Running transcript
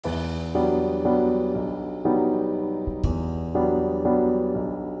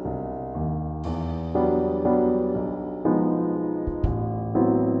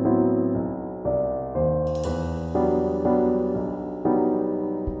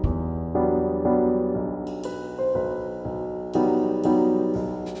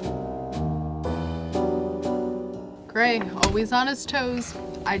Gray, always on his toes.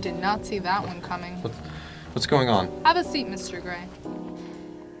 I did not see that one coming. What's going on? Have a seat, Mr. Gray.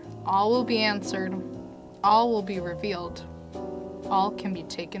 All will be answered. All will be revealed. All can be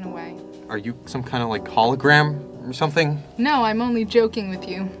taken away. Are you some kind of like hologram or something? No, I'm only joking with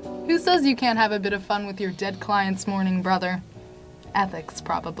you. Who says you can't have a bit of fun with your dead client's mourning brother? Ethics,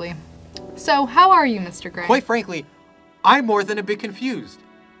 probably. So, how are you, Mr. Gray? Quite frankly, I'm more than a bit confused.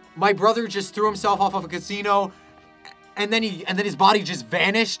 My brother just threw himself off of a casino, and then his body just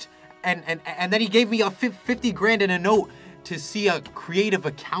vanished, and then he gave me a 50 grand in a note to see a creative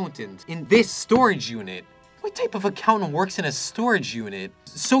accountant in this storage unit. What type of accountant works in a storage unit?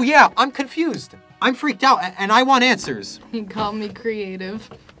 So yeah, I'm confused. I'm freaked out, and I want answers. He called me creative.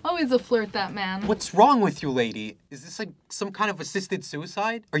 Always a flirt, that man. What's wrong with you, lady? Is this like some kind of assisted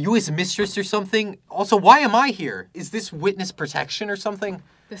suicide? Are you his mistress or something? Also, why am I here? Is this witness protection or something?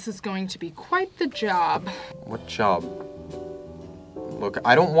 This is going to be quite the job. What job? Look,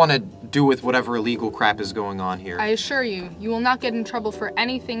 I don't want to do with whatever illegal crap is going on here. I assure you, you will not get in trouble for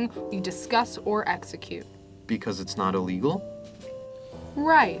anything we discuss or execute. Because it's not illegal?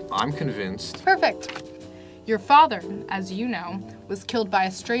 Right. I'm convinced. Perfect. Your father, as you know, was killed by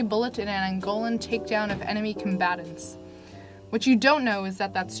a stray bullet in an Angolan takedown of enemy combatants. What you don't know is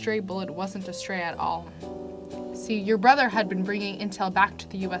that that stray bullet wasn't a stray at all. See, your brother had been bringing intel back to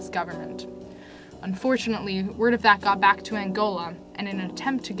the US government. Unfortunately, word of that got back to Angola, and in an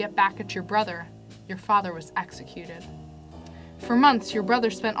attempt to get back at your brother, your father was executed. For months, your brother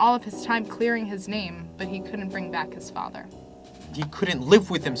spent all of his time clearing his name, but he couldn't bring back his father. He couldn't live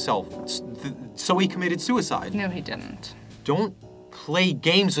with himself, so he committed suicide. No, he didn't. Don't play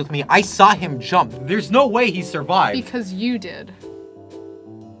games with me. I saw him jump. There's no way he survived. Because you did.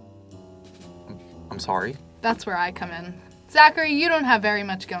 I'm sorry? That's where I come in. Zachary, you don't have very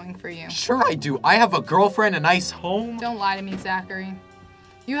much going for you. Sure I do. I have a girlfriend, a nice home. Don't lie to me, Zachary.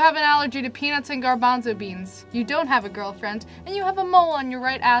 You have an allergy to peanuts and garbanzo beans. You don't have a girlfriend, and you have a mole on your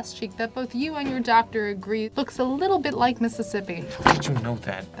right ass cheek that both you and your doctor agree looks a little bit like Mississippi. How did you know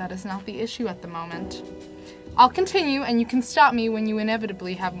that? That is not the issue at the moment. I'll continue, and you can stop me when you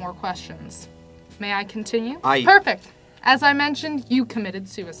inevitably have more questions. May I continue? Perfect. As I mentioned, you committed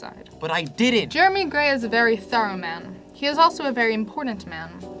suicide. But I didn't. Jeremy Gray is a very thorough man. He is also a very important man.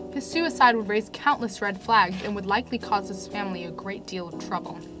 His suicide would raise countless red flags and would likely cause his family a great deal of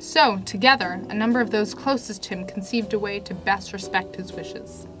trouble. So, together, a number of those closest to him conceived a way to best respect his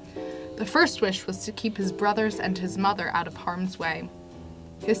wishes. The first wish was to keep his brothers and his mother out of harm's way.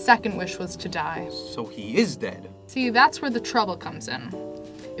 His second wish was to die. So he is dead. See, that's where the trouble comes in.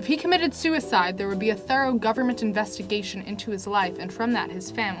 If he committed suicide, there would be a thorough government investigation into his life and from that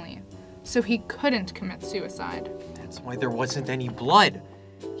his family. So he couldn't commit suicide. That's why there wasn't any blood.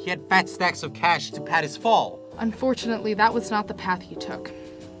 He had fat stacks of cash to pad his fall. Unfortunately, that was not the path he took.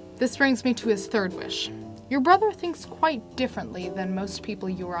 This brings me to his third wish. Your brother thinks quite differently than most people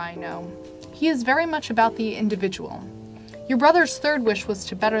you or I know. He is very much about the individual. Your brother's third wish was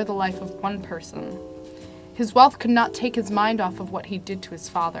to better the life of one person. His wealth could not take his mind off of what he did to his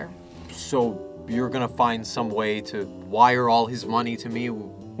father. So you're gonna find some way to wire all his money to me?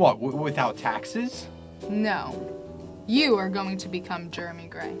 What, without taxes? No. You are going to become Jeremy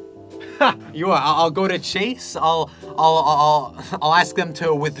Gray. Ha! I'll go to Chase. I'll ask them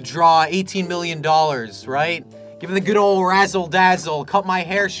to withdraw $18 million, right? Give them the good old razzle dazzle. Cut my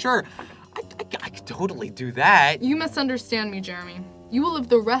hair. Sure, I could totally do that. You misunderstand me, Jeremy. You will live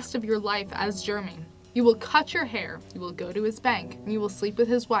the rest of your life as Jeremy. You will cut your hair. You will go to his bank. And you will sleep with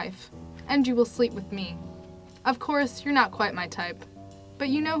his wife. And you will sleep with me. Of course, you're not quite my type. But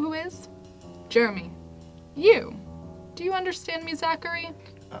you know who is? Jeremy. You. Do you understand me, Zachary?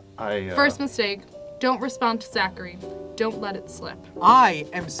 First mistake. Don't respond to Zachary. Don't let it slip. I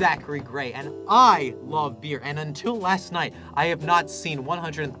am Zachary Gray, and I love beer. And until last night, I have not seen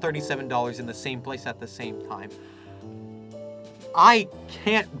 $137 in the same place at the same time. I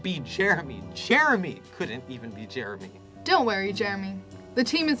can't be Jeremy. Jeremy couldn't even be Jeremy. Don't worry, Jeremy. The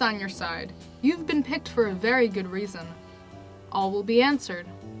team is on your side. You've been picked for a very good reason. All will be answered.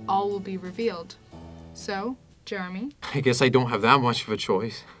 All will be revealed. So, Jeremy? I guess I don't have that much of a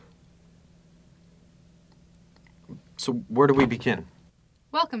choice. So where do we begin?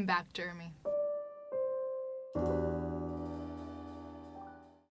 Welcome back, Jeremy.